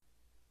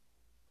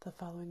The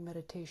following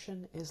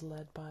meditation is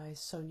led by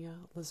Sonia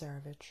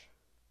Lazarevich.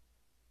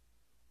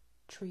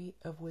 Tree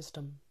of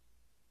Wisdom.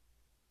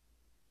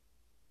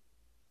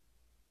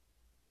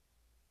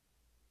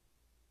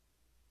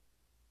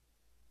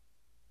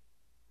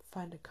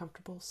 Find a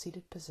comfortable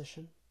seated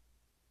position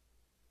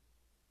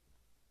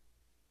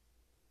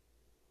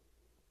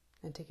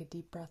and take a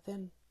deep breath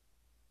in.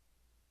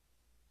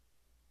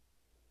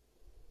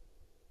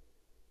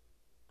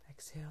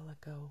 Exhale,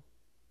 let go.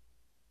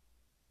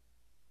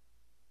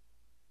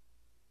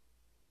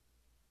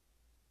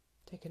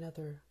 Take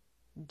another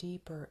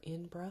deeper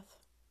in-breath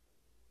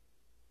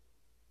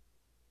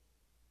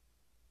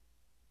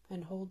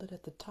and hold it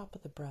at the top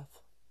of the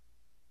breath,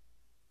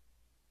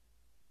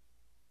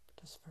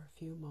 just for a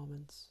few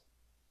moments.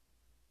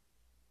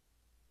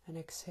 And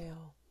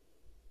exhale,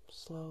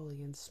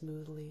 slowly and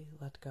smoothly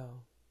let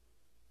go.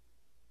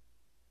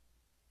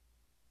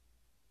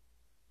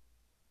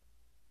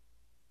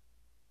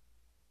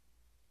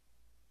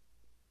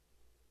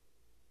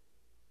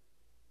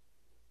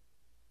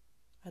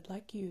 I'd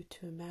like you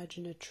to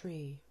imagine a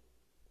tree,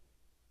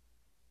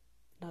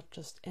 not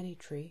just any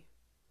tree,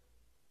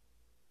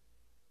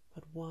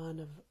 but one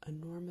of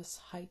enormous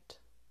height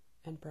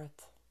and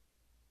breadth,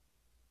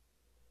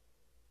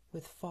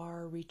 with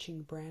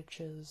far-reaching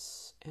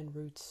branches and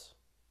roots.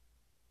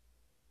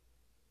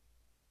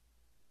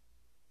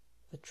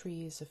 The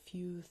tree is a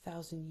few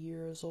thousand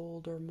years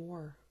old or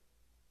more.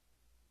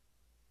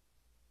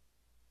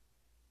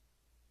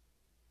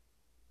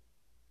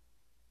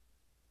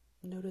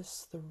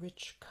 Notice the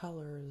rich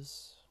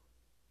colors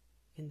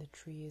in the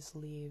tree's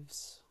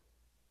leaves.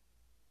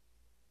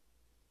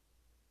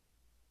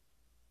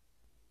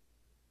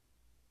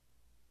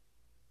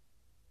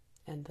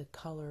 And the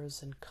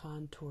colors and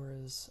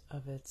contours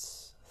of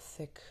its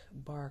thick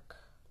bark.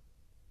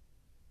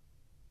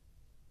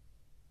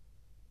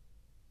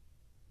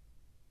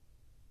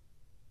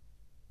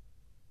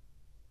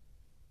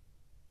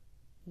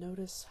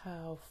 Notice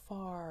how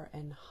far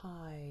and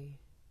high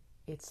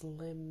its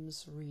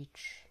limbs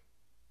reach,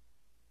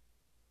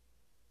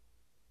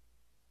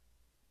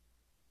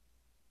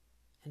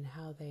 and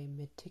how they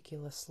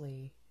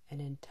meticulously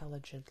and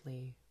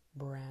intelligently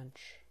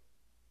branch.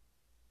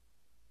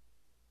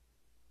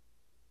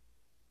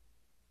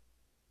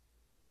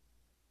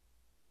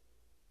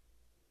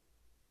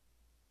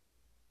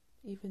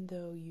 Even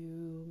though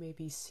you may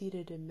be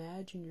seated,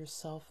 imagine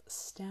yourself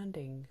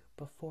standing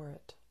before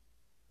it,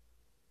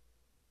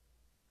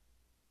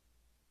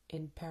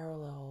 in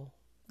parallel,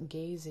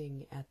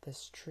 gazing at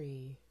this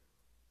tree,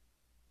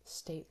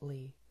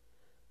 stately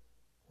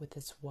with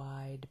its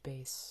wide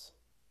base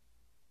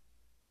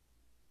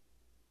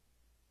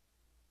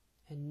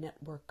and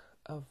network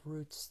of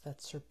roots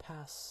that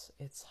surpass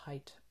its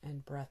height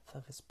and breadth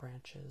of its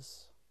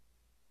branches.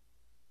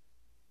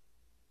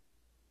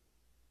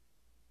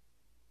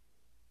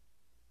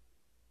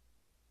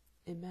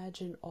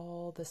 Imagine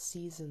all the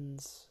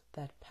seasons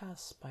that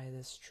pass by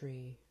this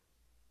tree,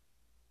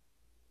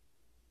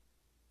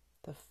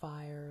 the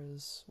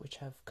fires which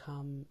have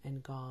come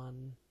and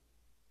gone,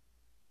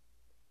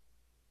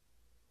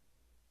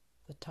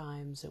 the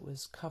times it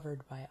was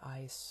covered by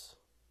ice,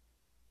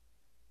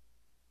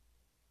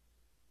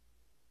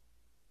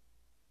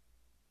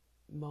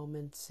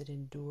 moments it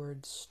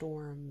endured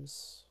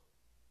storms,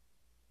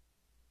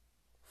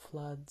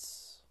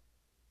 floods,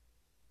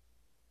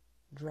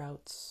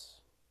 droughts,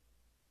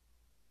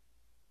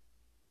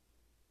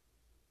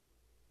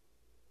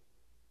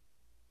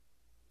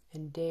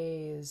 and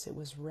days it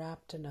was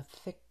wrapped in a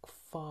thick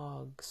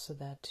fog so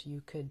that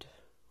you could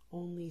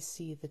only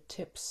see the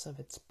tips of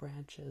its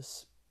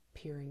branches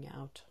peering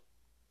out,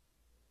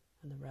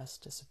 and the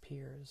rest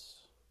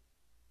disappears.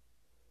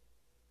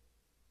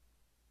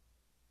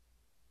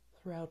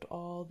 Throughout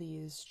all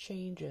these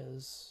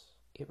changes,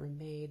 it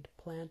remained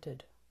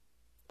planted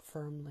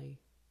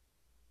firmly,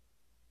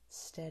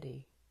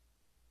 steady,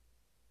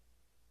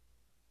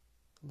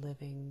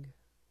 living,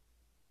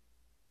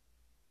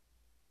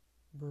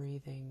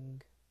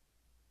 breathing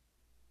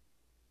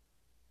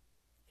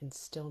in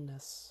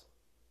stillness,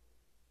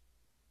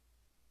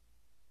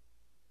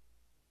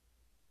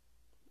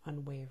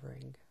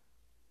 unwavering.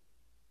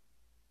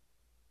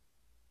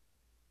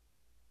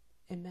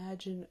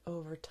 Imagine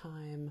over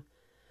time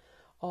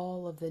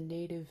all of the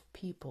native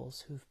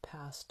peoples who've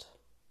passed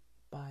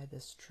by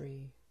this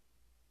tree.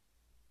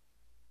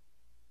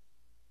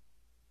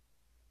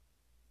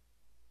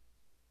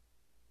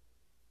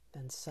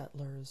 Then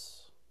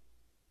settlers,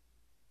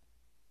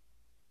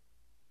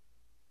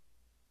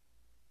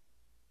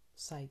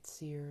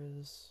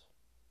 sightseers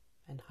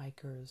and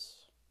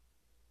hikers,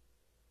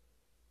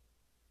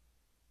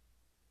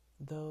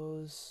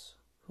 those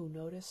who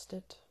noticed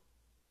it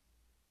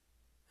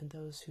and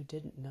those who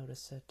didn't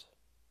notice it,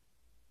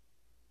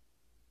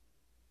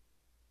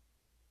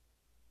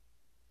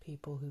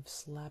 people who've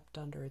slept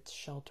under its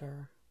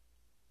shelter,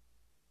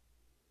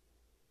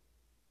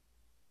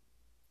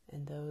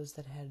 and those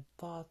that had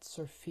thoughts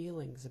or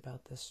feelings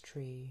about this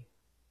tree,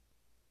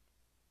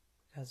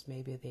 because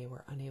maybe they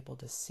were unable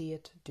to see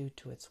it due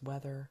to its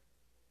weather,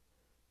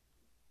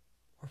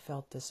 or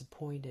felt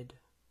disappointed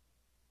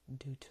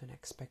due to an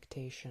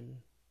expectation.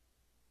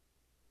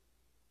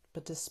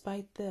 But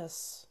despite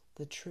this,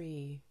 the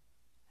tree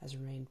has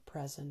remained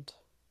present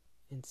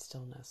in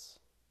stillness.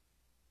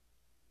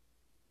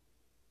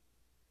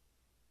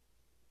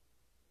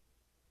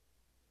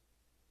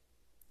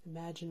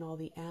 Imagine all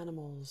the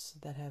animals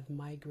that have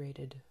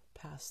migrated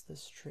past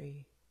this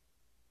tree,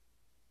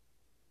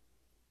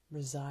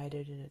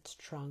 resided in its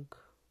trunk,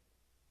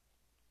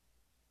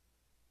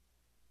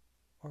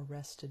 or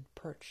rested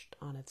perched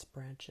on its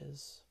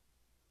branches.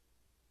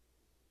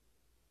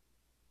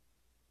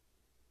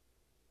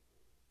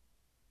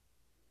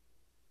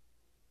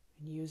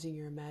 And using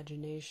your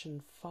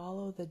imagination,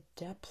 follow the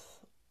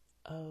depth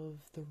of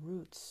the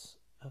roots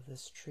of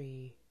this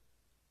tree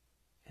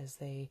as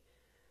they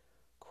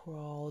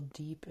crawl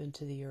deep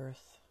into the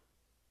earth.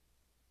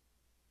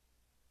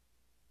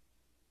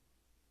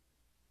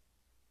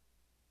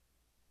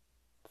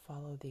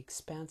 Follow the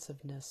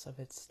expansiveness of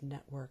its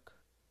network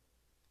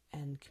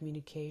and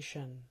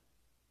communication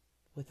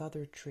with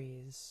other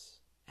trees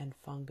and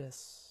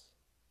fungus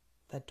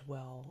that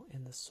dwell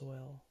in the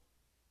soil.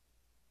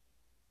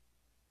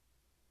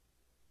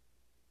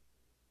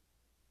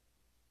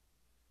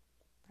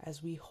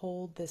 As we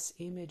hold this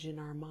image in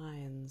our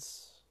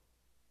minds,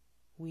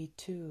 we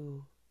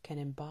too can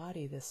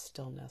embody this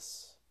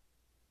stillness,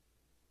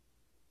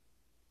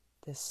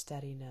 this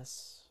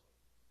steadiness,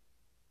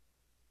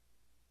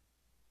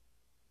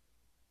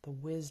 the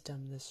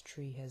wisdom this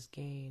tree has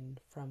gained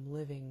from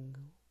living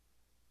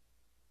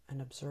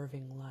and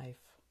observing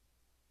life.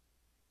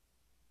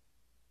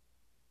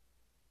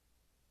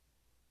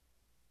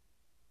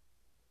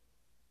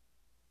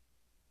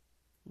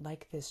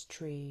 Like this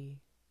tree,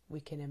 we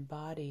can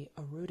embody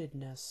a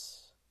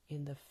rootedness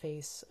in the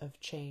face of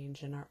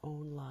change in our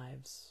own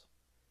lives,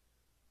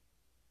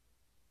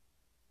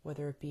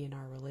 whether it be in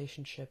our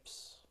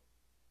relationships,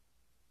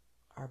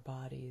 our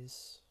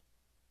bodies,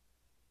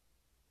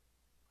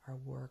 our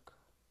work,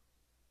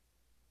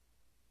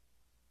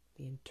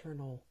 the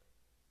internal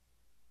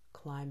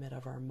climate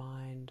of our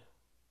mind,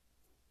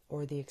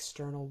 or the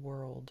external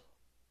world.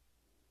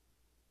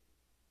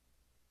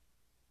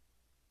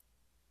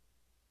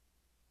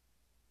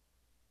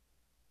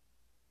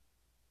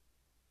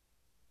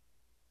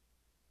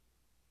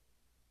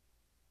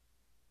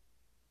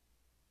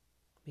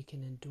 We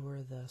can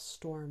endure the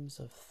storms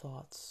of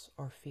thoughts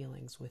or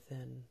feelings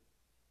within.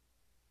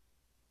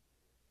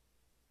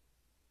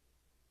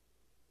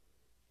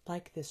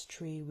 Like this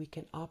tree, we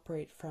can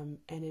operate from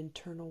an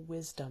internal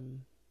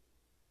wisdom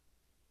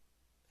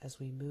as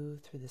we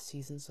move through the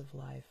seasons of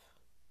life,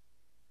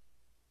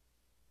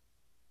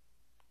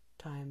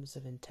 times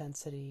of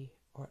intensity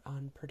or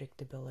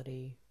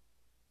unpredictability,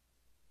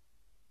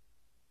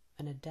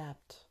 and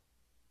adapt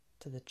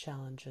to the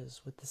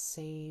challenges with the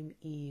same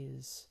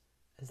ease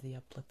as the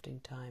uplifting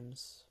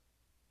times.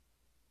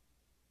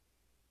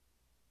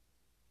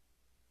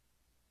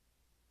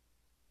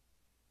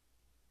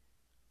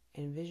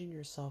 Envision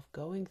yourself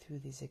going through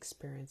these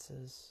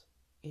experiences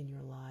in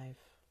your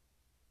life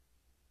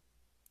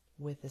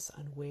with this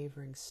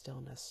unwavering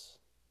stillness,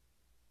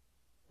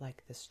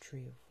 like this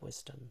tree of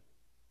wisdom.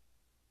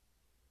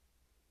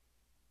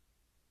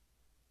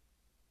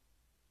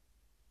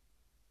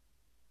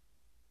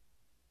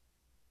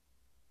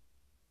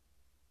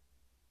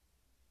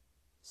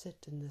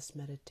 Sit in this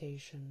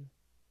meditation,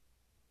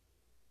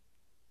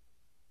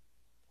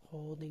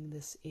 holding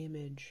this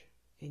image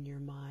in your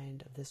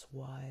mind of this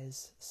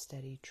wise,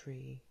 steady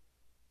tree.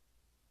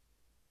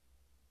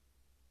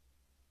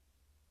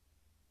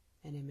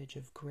 An image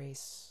of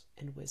grace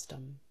and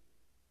wisdom.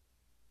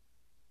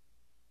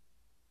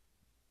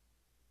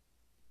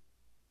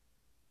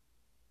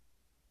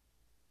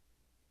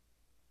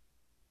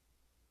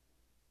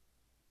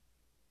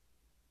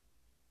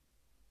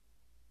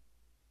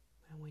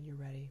 And when you're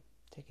ready,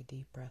 take a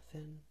deep breath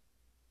in.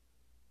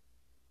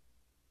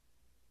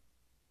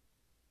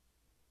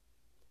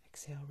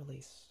 Exhale,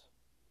 release.